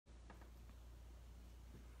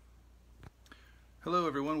Hello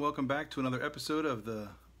everyone, welcome back to another episode of the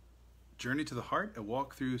Journey to the Heart, a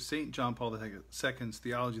walk through St. John Paul II's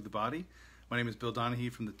Theology of the Body. My name is Bill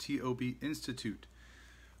Donaghy from the TOB Institute.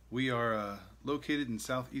 We are located in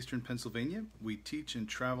southeastern Pennsylvania. We teach and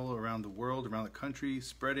travel around the world, around the country,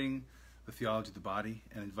 spreading the theology of the body,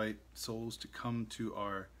 and invite souls to come to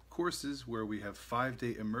our courses where we have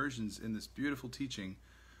 5-day immersions in this beautiful teaching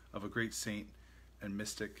of a great saint and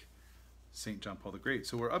mystic, St. John Paul the Great.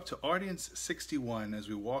 So we're up to audience 61 as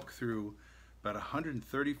we walk through about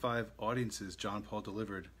 135 audiences John Paul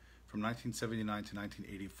delivered from 1979 to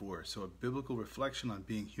 1984. So a biblical reflection on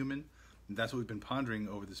being human, and that's what we've been pondering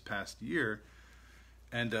over this past year.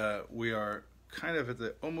 And we are kind of at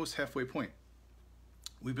the almost halfway point.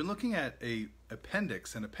 We've been looking at an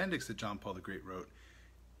appendix that John Paul the Great wrote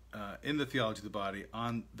in the Theology of the Body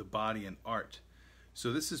on the body and art.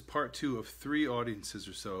 So this is part 2 of 3 audiences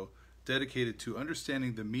or so dedicated to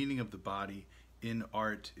understanding the meaning of the body in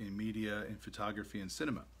art, in media, in photography, and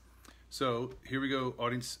cinema. So here we go,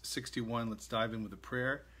 audience 61. Let's dive in with a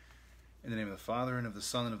prayer. In the name of the Father, and of the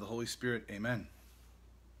Son, and of the Holy Spirit. Amen.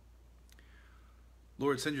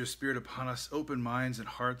 Lord, send your Spirit upon us. Open minds and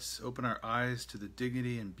hearts. Open our eyes to the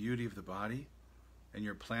dignity and beauty of the body and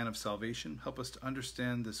your plan of salvation. Help us to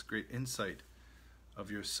understand this great insight of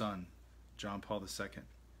your Son, John Paul II.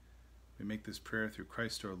 We make this prayer through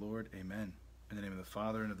Christ our Lord. Amen. In the name of the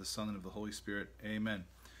Father, and of the Son, and of the Holy Spirit. Amen.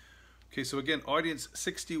 Okay, so again, audience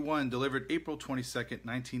 61, delivered April 22nd,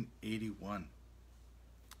 1981.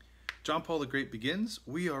 John Paul the Great begins,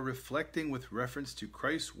 we are reflecting with reference to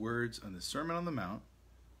Christ's words on the Sermon on the Mount.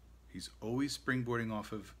 He's always springboarding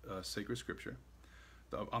off of sacred scripture.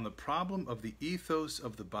 On the problem of the ethos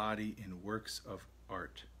of the body in works of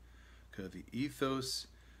art. Okay, the ethos,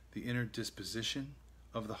 the inner disposition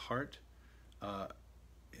of the heart,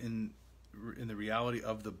 in the reality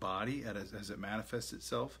of the body as it manifests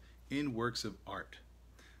itself in works of art.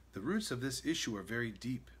 The roots of this issue are very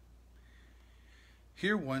deep.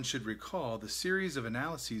 Here one should recall the series of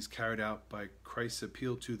analyses carried out by Christ's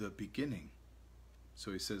appeal to the beginning.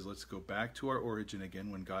 So he says, let's go back to our origin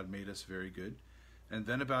again when God made us very good, and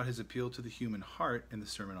then about his appeal to the human heart in the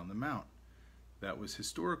Sermon on the Mount. That was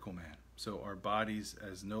historical man. So our bodies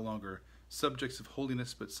as no longer subjects of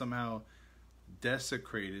holiness, but somehow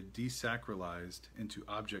desecrated, desacralized into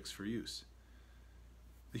objects for use.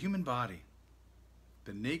 The human body,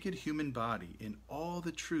 the naked human body, in all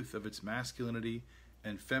the truth of its masculinity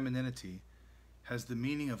and femininity, has the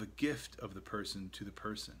meaning of a gift of the person to the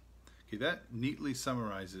person. Okay, that neatly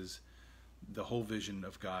summarizes the whole vision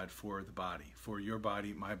of God for the body, for your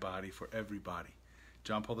body, my body, for everybody.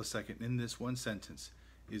 John Paul II, in this one sentence,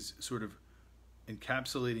 is sort of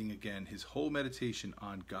encapsulating again his whole meditation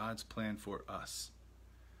on God's plan for us.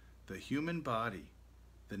 The human body,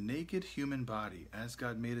 the naked human body, as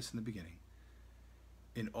God made us in the beginning,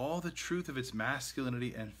 in all the truth of its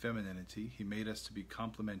masculinity and femininity, he made us to be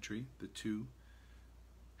complementary, the two,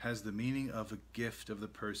 has the meaning of a gift of the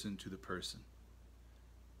person to the person.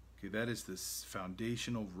 Okay, that is this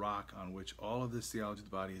foundational rock on which all of this theology of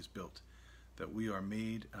the body is built, that we are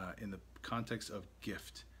made in the context of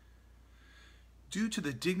gift. Due to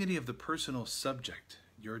the dignity of the personal subject,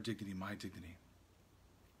 your dignity, my dignity,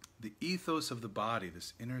 the ethos of the body,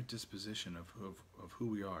 this inner disposition of who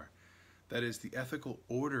we are, that is, the ethical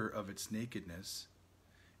order of its nakedness,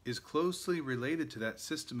 is closely related to that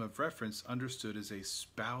system of reference understood as a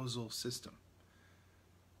spousal system,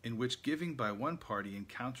 in which giving by one party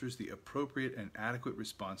encounters the appropriate and adequate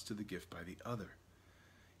response to the gift by the other.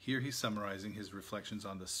 Here he's summarizing his reflections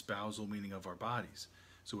on the spousal meaning of our bodies.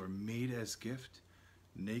 So we're made as gift,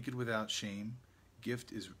 naked without shame.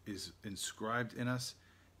 Gift is inscribed in us,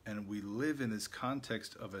 and we live in this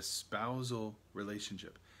context of a spousal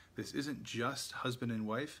relationship. This isn't just husband and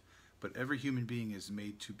wife, but every human being is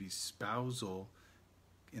made to be spousal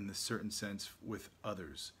in the certain sense with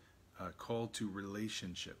others, called to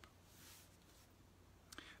relationship.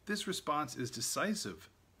 This response is decisive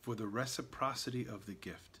for the reciprocity of the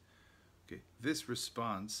gift. Okay, this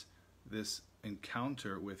response, this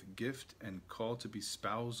encounter with gift and call to be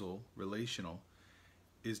spousal, relational,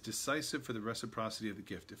 is decisive for the reciprocity of the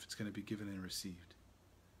gift if it's going to be given and received.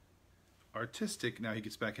 Artistic, now he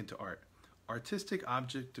gets back into art. Artistic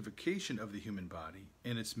objectification of the human body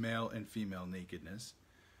in its male and female nakedness,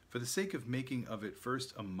 for the sake of making of it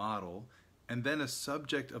first a model and then a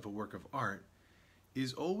subject of a work of art,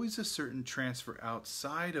 is always a certain transfer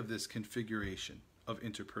outside of this configuration of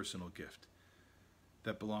interpersonal gift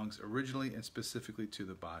that belongs originally and specifically to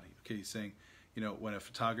the body. Okay, he's saying, when a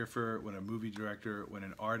photographer, when a movie director, when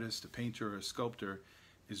an artist, a painter, or a sculptor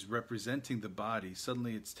is representing the body,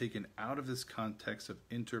 suddenly it's taken out of this context of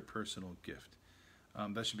interpersonal gift.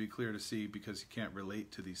 That should be clear to see, because you can't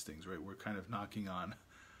relate to these things, right? We're kind of knocking on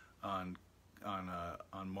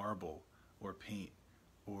marble or paint,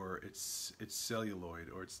 or it's celluloid,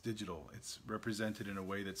 or it's digital. It's represented in a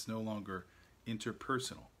way that's no longer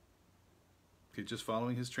interpersonal. Okay, just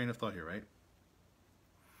following his train of thought here, right?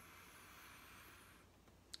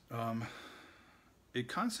 It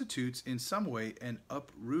constitutes in some way an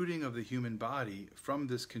uprooting of the human body from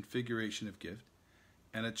this configuration of gift,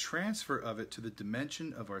 and a transfer of it to the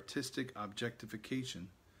dimension of artistic objectification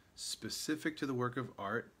specific to the work of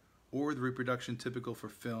art or the reproduction typical for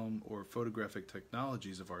film or photographic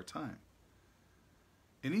technologies of our time.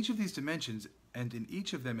 In each of these dimensions, and in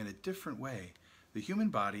each of them in a different way, the human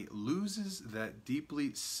body loses that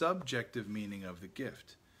deeply subjective meaning of the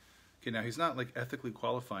gift. Okay, now he's not like ethically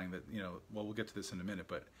qualifying that, well, we'll get to this in a minute,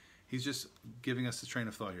 but he's just giving us this train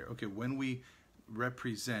of thought here. Okay, when we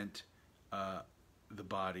represent the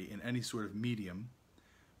body in any sort of medium,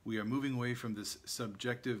 we are moving away from this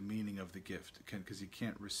subjective meaning of the gift, because it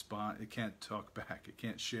can't respond, it can't talk back, it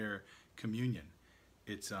can't share communion.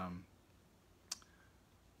 It's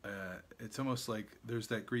almost like there's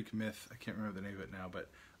that Greek myth, I can't remember the name of it now, but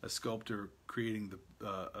a sculptor creating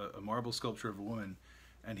a marble sculpture of a woman,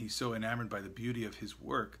 and he's so enamored by the beauty of his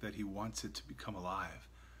work that he wants it to become alive,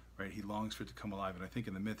 right? He longs for it to come alive, and I think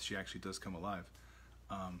in the myth she actually does come alive.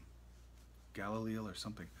 Galileo or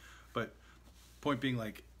something. But point being,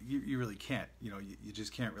 like, you really can't, you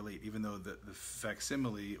just can't relate, even though the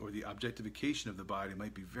facsimile or the objectification of the body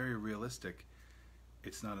might be very realistic.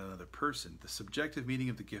 It's not another person. The subjective meaning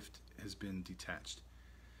of the gift has been detached.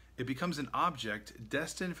 It becomes an object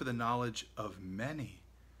destined for the knowledge of many.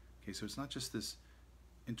 Okay, so it's not just this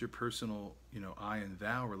interpersonal, I and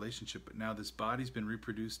thou relationship, but now this body's been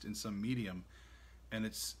reproduced in some medium, and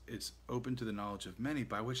it's open to the knowledge of many,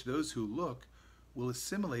 by which those who look will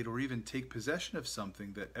assimilate or even take possession of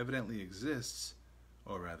something that evidently exists,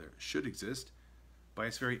 or rather should exist, by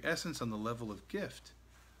its very essence on the level of gift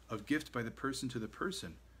by the person to the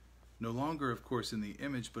person, no longer, of course, in the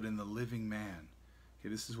image, but in the living man. Okay,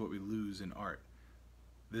 this is what we lose in art.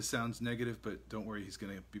 This sounds negative, but don't worry, he's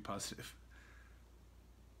going to be positive.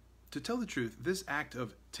 To tell the truth, this act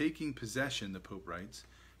of taking possession, the Pope writes,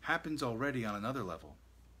 happens already on another level,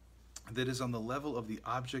 that is on the level of the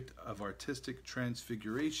object of artistic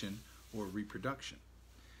transfiguration or reproduction.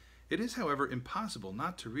 It is, however, impossible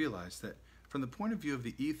not to realize that, from the point of view of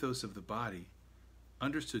the ethos of the body,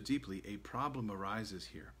 understood deeply, a problem arises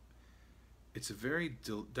here. It's a very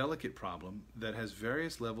delicate problem that has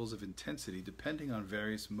various levels of intensity depending on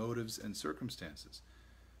various motives and circumstances,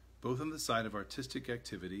 both on the side of artistic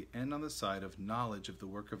activity and on the side of knowledge of the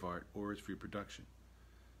work of art or its reproduction.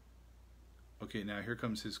 Okay, now here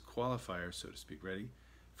comes his qualifier, so to speak. Ready?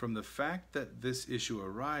 From the fact that this issue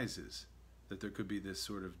arises, that there could be this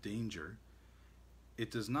sort of danger,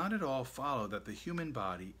 it does not at all follow that the human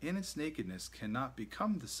body, in its nakedness, cannot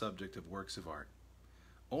become the subject of works of art,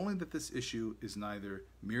 only that this issue is neither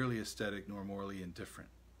merely aesthetic nor morally indifferent.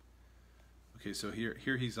 Okay, so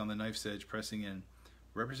here he's on the knife's edge, pressing in,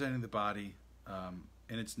 representing the body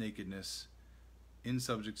in its nakedness, in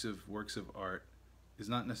subjects of works of art, is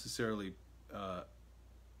not necessarily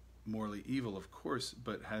morally evil, of course,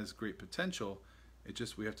 but has great potential. It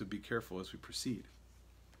just, we have to be careful as we proceed.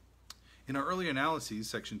 In our early analyses,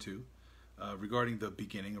 section 2, regarding the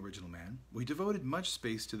beginning, original man, we devoted much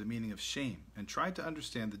space to the meaning of shame and tried to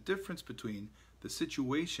understand the difference between the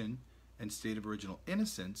situation and state of original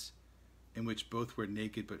innocence, in which both were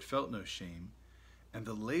naked but felt no shame, and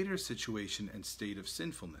the later situation and state of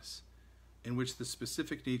sinfulness, in which the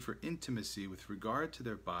specific need for intimacy with regard to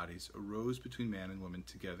their bodies arose between man and woman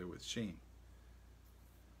together with shame.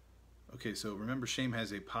 Okay, so remember, shame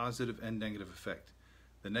has a positive and negative effect.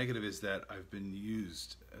 The negative is that I've been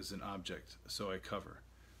used as an object, so I cover.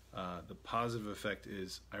 The positive effect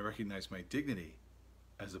is I recognize my dignity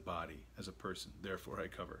as a body, as a person, therefore I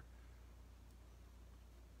cover.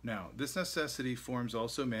 Now, this necessity forms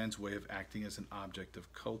also man's way of acting as an object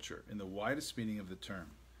of culture, in the widest meaning of the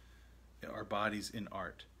term, our bodies in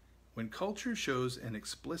art. When culture shows an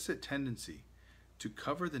explicit tendency to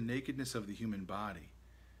cover the nakedness of the human body,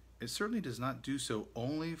 it certainly does not do so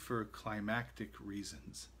only for climactic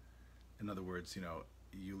reasons. In other words,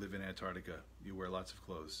 you live in Antarctica, you wear lots of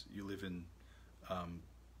clothes. You live in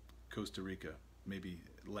Costa Rica, maybe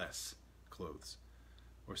less clothes,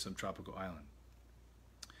 or some tropical island.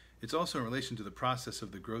 It's also in relation to the process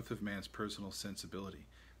of the growth of man's personal sensibility.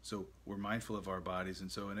 So we're mindful of our bodies,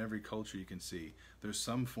 and so in every culture you can see there's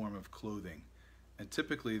some form of clothing. And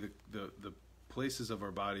typically the places of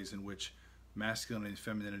our bodies in which masculinity and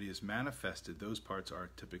femininity is manifested, those parts are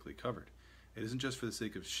typically covered. It isn't just for the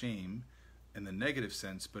sake of shame in the negative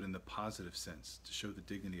sense, but in the positive sense, to show the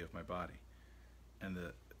dignity of my body and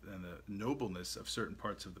the nobleness of certain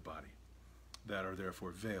parts of the body that are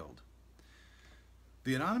therefore veiled.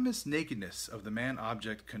 The anonymous nakedness of the man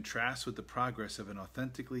object contrasts with the progress of an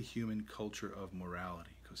authentically human culture of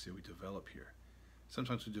morality. Because see, we develop here.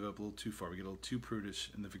 Sometimes we develop a little too far. We get a little too prudish.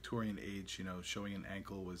 In the Victorian age, you know, showing an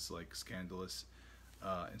ankle was like scandalous.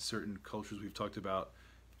 In certain cultures we've talked about,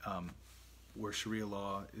 where Sharia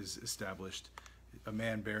law is established, a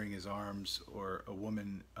man baring his arms or a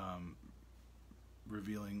woman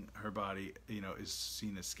revealing her body, you know, is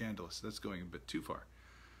seen as scandalous. That's going a bit too far.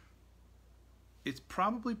 It's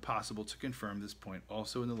probably possible to confirm this point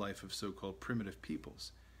also in the life of so-called primitive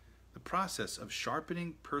peoples. The process of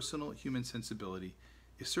sharpening personal human sensibility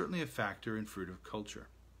is certainly a factor in fruit of culture.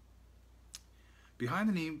 Behind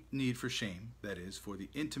the need for shame, that is, for the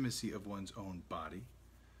intimacy of one's own body,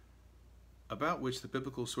 about which the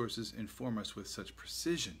biblical sources inform us with such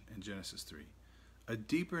precision in Genesis 3, a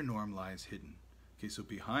deeper norm lies hidden. Okay, so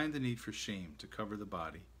behind the need for shame to cover the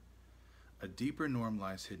body, a deeper norm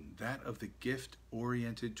lies hidden, that of the gift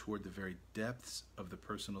oriented toward the very depths of the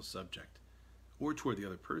personal subject, or toward the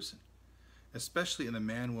other person, especially in the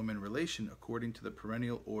man-woman relation according to the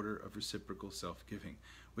perennial order of reciprocal self-giving.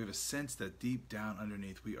 We have a sense that deep down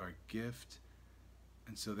underneath we are gift,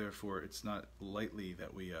 and so therefore it's not lightly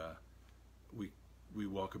that we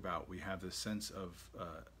walk about. We have this sense of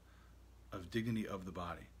dignity of the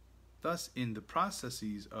body. Thus, in the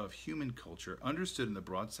processes of human culture, understood in the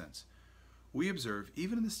broad sense, we observe,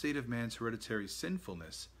 even in the state of man's hereditary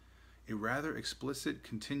sinfulness, a rather explicit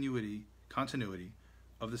continuity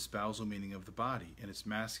of the spousal meaning of the body in its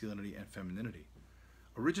masculinity and femininity.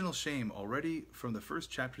 Original shame, already from the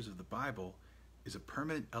first chapters of the Bible, is a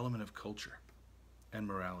permanent element of culture and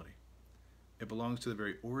morality. It belongs to the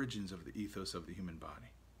very origins of the ethos of the human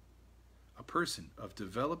body. A person of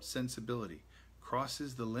developed sensibility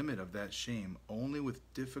crosses the limit of that shame only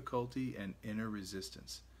with difficulty and inner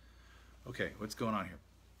resistance. Okay, what's going on here?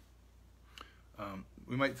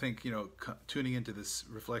 We might think, you know, tuning into this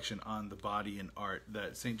reflection on the body and art,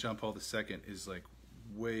 that St. John Paul II is like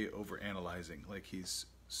way over analyzing. Like he's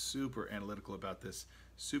super analytical about this,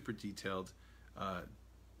 super detailed,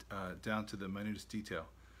 down to the minutest detail.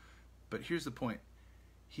 But here's the point.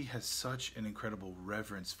 He has such an incredible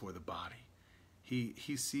reverence for the body.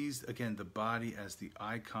 He sees, again, the body as the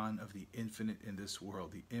icon of the infinite in this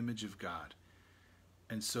world, the image of God.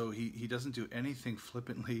 And so he doesn't do anything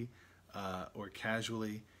flippantly or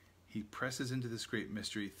casually. He presses into this great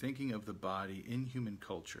mystery, thinking of the body in human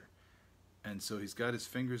culture. And so he's got his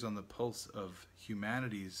fingers on the pulse of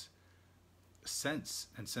humanity's sense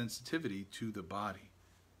and sensitivity to the body.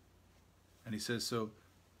 And he says, so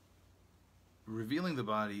revealing the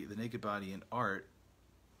body, the naked body in art,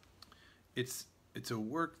 it's a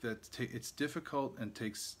work that it's difficult and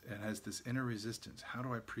has this inner resistance. How do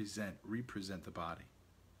I represent the body?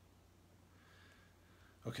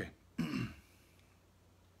 Okay.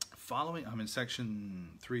 Following, I'm in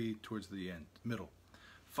section 3 towards the end, middle.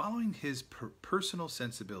 Following his personal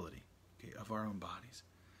sensibility, okay, of our own bodies,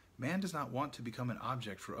 man does not want to become an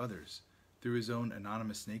object for others through his own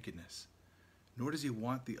anonymous nakedness, nor does he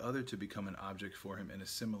want the other to become an object for him in a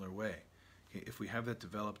similar way, okay, if we have that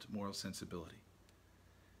developed moral sensibility.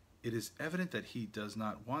 It is evident that he does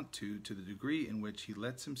not want to the degree in which he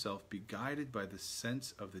lets himself be guided by the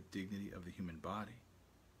sense of the dignity of the human body.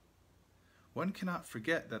 One cannot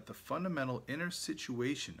forget that the fundamental inner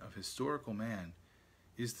situation of historical man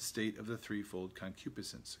is the state of the threefold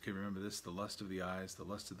concupiscence. Okay, remember this, the lust of the eyes, the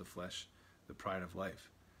lust of the flesh, the pride of life.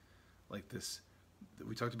 Like this,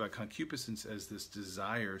 we talked about concupiscence as this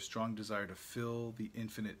desire, strong desire to fill the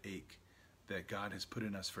infinite ache that God has put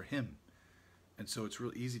in us for him. And so it's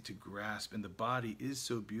real easy to grasp, and the body is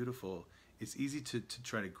so beautiful, it's easy to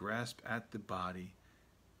try to grasp at the body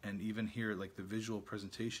and even hear like the visual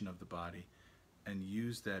presentation of the body and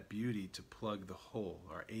use that beauty to plug the hole,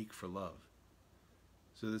 our ache for love.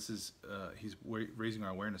 So this is, he's raising our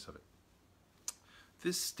awareness of it.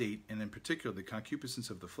 This state, and in particular the concupiscence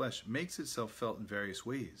of the flesh, makes itself felt in various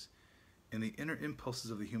ways, in the inner impulses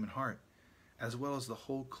of the human heart, as well as the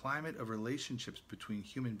whole climate of relationships between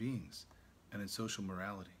human beings and in social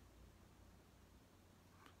morality.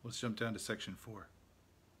 Let's jump down to section 4.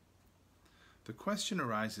 The question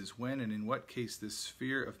arises when and in what case this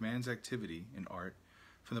sphere of man's activity in art,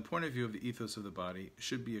 from the point of view of the ethos of the body,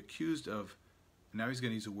 should be accused of, now he's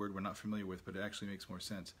going to use a word we're not familiar with, but it actually makes more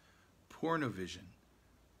sense, pornovision,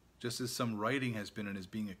 just as some writing has been and is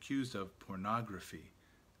being accused of pornography.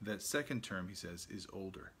 That second term, he says, is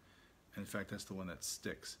older. And in fact, that's the one that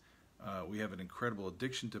sticks. We have an incredible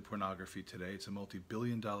addiction to pornography today. It's a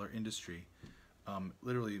multi-billion-dollar industry.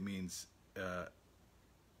 Literally means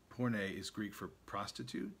porne is Greek for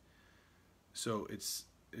prostitute. So it's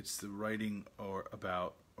the writing or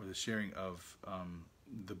the sharing of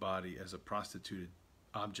the body as a prostituted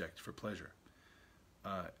object for pleasure.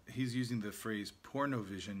 He's using the phrase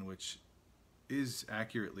pornovision, which is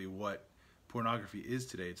accurately what pornography is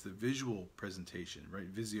today. It's the visual presentation, right?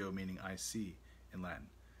 Visio meaning I see in Latin.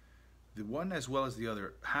 The one as well as the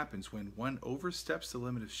other happens when one oversteps the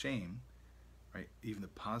limit of shame, right? Even the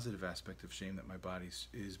positive aspect of shame, that my body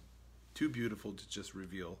is too beautiful to just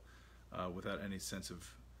reveal without any sense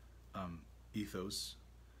of ethos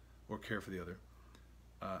or care for the other.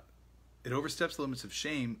 It oversteps the limits of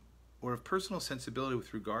shame or of personal sensibility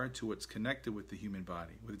with regard to what's connected with the human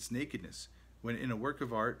body, with its nakedness, when in a work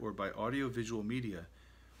of art or by audiovisual media,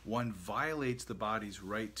 one violates the body's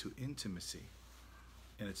right to intimacy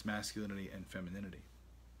in its masculinity and femininity.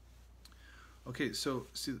 Okay, so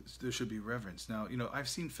see, there should be reverence. Now, I've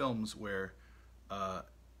seen films where,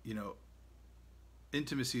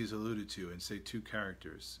 intimacy is alluded to in, say, two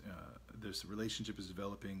characters. This relationship is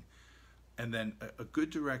developing, and then a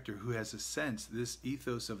good director who has a sense, this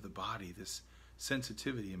ethos of the body, this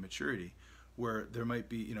sensitivity and maturity, where there might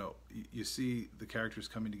be, you see the characters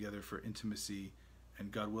coming together for intimacy,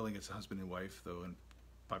 and God willing, it's a husband and wife, though in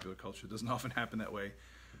popular culture it doesn't often happen that way.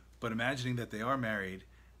 But imagining that they are married,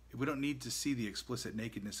 we don't need to see the explicit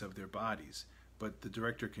nakedness of their bodies, but the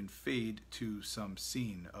director can fade to some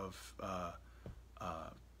scene of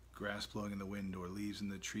grass blowing in the wind or leaves in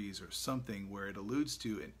the trees or something where it alludes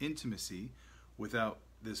to an intimacy without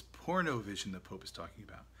this porno vision the Pope is talking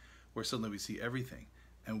about, where suddenly we see everything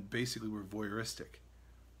and basically we're voyeuristic.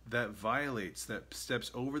 That violates, that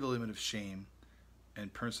steps over the limit of shame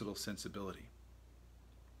and personal sensibility.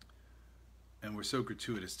 And we're so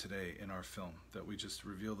gratuitous today in our film that we just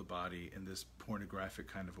reveal the body in this pornographic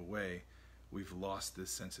kind of a way. We've lost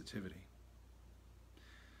this sensitivity.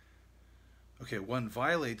 Okay, one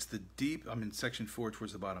violates the deep, I'm in section 4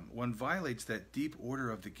 towards the bottom. One violates that deep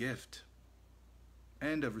order of the gift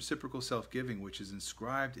and of reciprocal self-giving, which is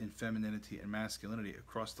inscribed in femininity and masculinity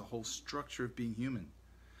across the whole structure of being human.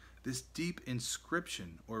 This deep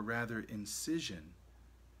inscription, or rather incision,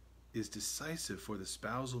 is decisive for the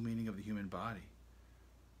spousal meaning of the human body,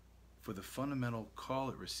 for the fundamental call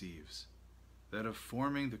it receives, that of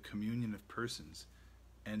forming the communion of persons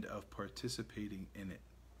and of participating in it.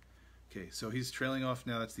 Okay, so he's trailing off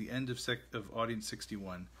now. That's the end of Audience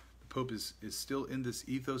 61. The Pope is still in this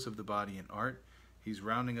ethos of the body and art. He's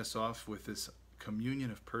rounding us off with this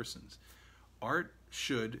communion of persons. Art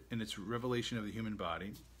should, in its revelation of the human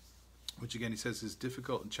body, which again he says is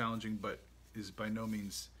difficult and challenging, but is by no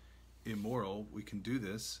means immoral. We can do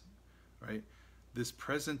this, right? This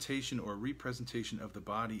presentation or representation of the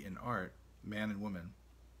body in art, man and woman,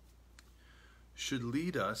 should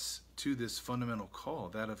lead us to this fundamental call,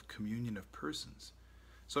 that of communion of persons.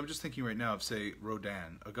 So I'm just thinking right now of, say,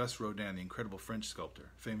 Rodin, Auguste Rodin, the incredible French sculptor,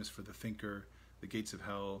 famous for The Thinker, The Gates of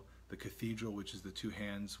Hell, The Cathedral, which is the two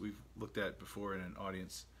hands we've looked at before in an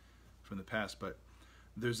audience from the past. But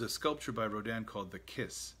there's a sculpture by Rodin called The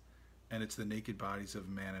Kiss, and it's the naked bodies of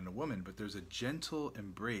a man and a woman, but there's a gentle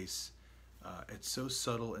embrace. It's so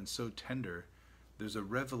subtle and so tender. There's a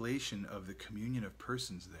revelation of the communion of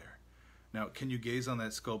persons there. Now, can you gaze on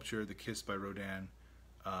that sculpture, The Kiss by Rodin,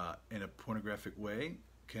 in a pornographic way?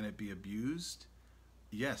 Can it be abused?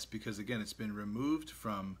 Yes, because again, it's been removed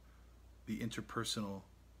from the interpersonal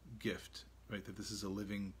gift, right? That this is a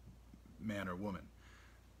living man or woman.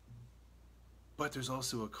 But there's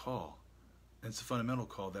also a call. And it's a fundamental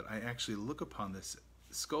call that I actually look upon this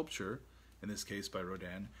sculpture, in this case by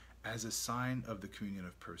Rodin, as a sign of the communion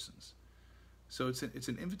of persons. So it's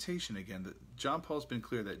an invitation again. That John Paul's been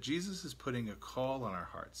clear that Jesus is putting a call on our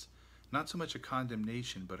hearts. Not so much a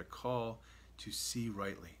condemnation, but a call to see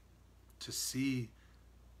rightly. To see,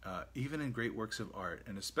 even in great works of art,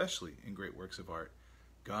 and especially in great works of art,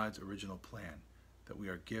 God's original plan. That we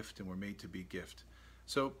are gift and we're made to be gift.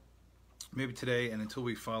 So maybe today, and until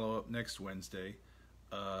we follow up next Wednesday,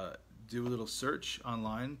 do a little search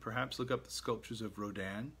online. Perhaps look up the sculptures of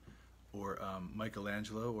Rodin or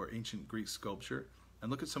Michelangelo or ancient Greek sculpture,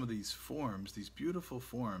 and look at some of these forms, these beautiful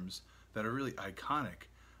forms that are really iconic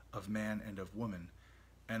of man and of woman,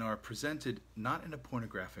 and are presented not in a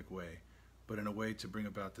pornographic way, but in a way to bring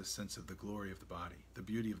about this sense of the glory of the body, the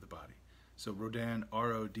beauty of the body. So Rodin,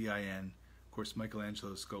 R-O-D-I-N, of course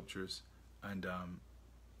Michelangelo's sculptures, and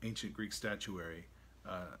ancient Greek statuary,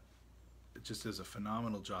 just does a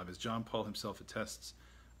phenomenal job, as John Paul himself attests,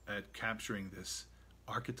 at capturing this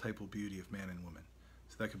archetypal beauty of man and woman.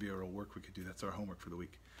 So that could be a real work we could do. That's our homework for the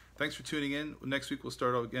week. Thanks for tuning in. Next week we'll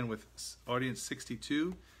start again with audience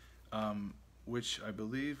 62, which I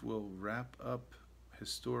believe will wrap up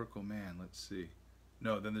historical man. Let's see.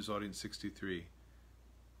 No, then there's audience 63,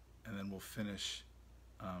 and then we'll finish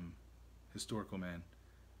historical man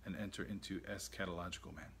and enter into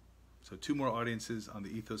eschatological man. So 2 more audiences on the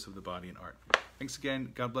ethos of the body and art. Thanks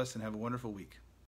again. God bless and have a wonderful week.